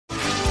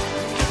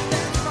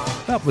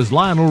That was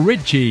Lionel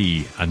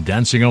Richie and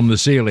Dancing on the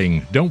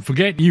Ceiling. Don't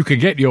forget you can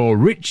get your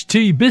Rich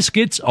Tea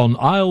biscuits on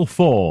aisle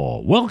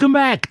 4. Welcome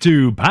back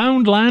to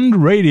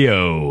Poundland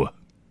Radio.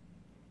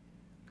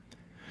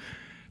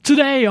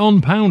 Today on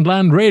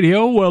Poundland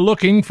Radio, we're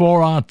looking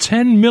for our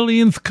 10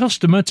 millionth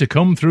customer to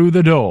come through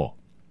the door.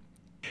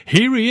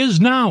 Here he is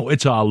now.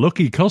 It's our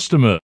lucky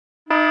customer.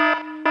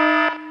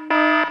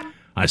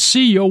 I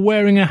see you're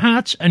wearing a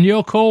hat and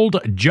you're called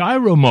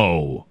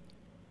Giromo.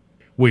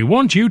 We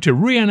want you to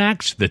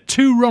reenact the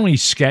Two Ronnies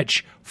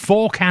sketch,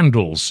 4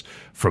 Candles,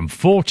 from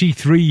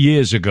 43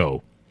 years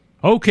ago.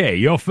 OK,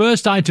 your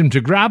first item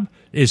to grab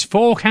is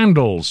 4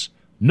 candles,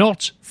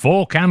 not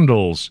 4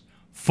 candles.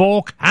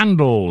 4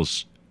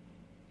 handles.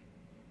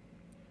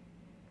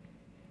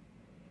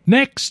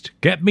 Next,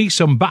 get me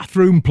some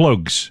bathroom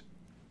plugs.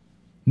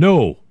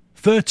 No,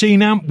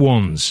 13 amp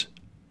ones.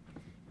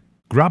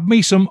 Grab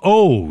me some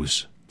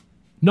O's.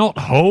 Not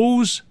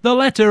hose, the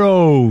letter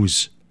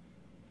O's.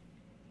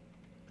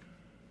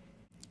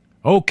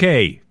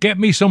 OK, get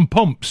me some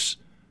pumps.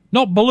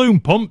 Not balloon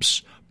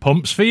pumps,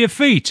 pumps for your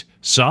feet,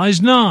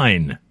 size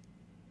 9.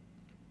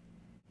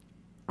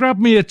 Grab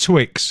me a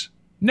Twix.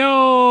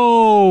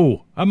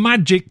 No, a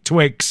magic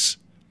Twix.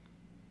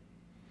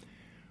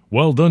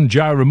 Well done,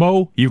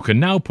 Giromo. You can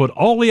now put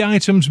all the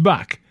items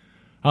back.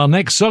 Our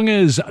next song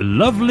is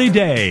Lovely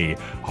Day.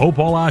 Hope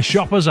all our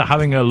shoppers are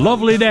having a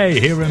lovely day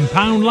here in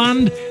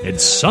Poundland.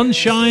 It's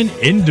sunshine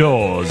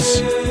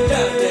indoors.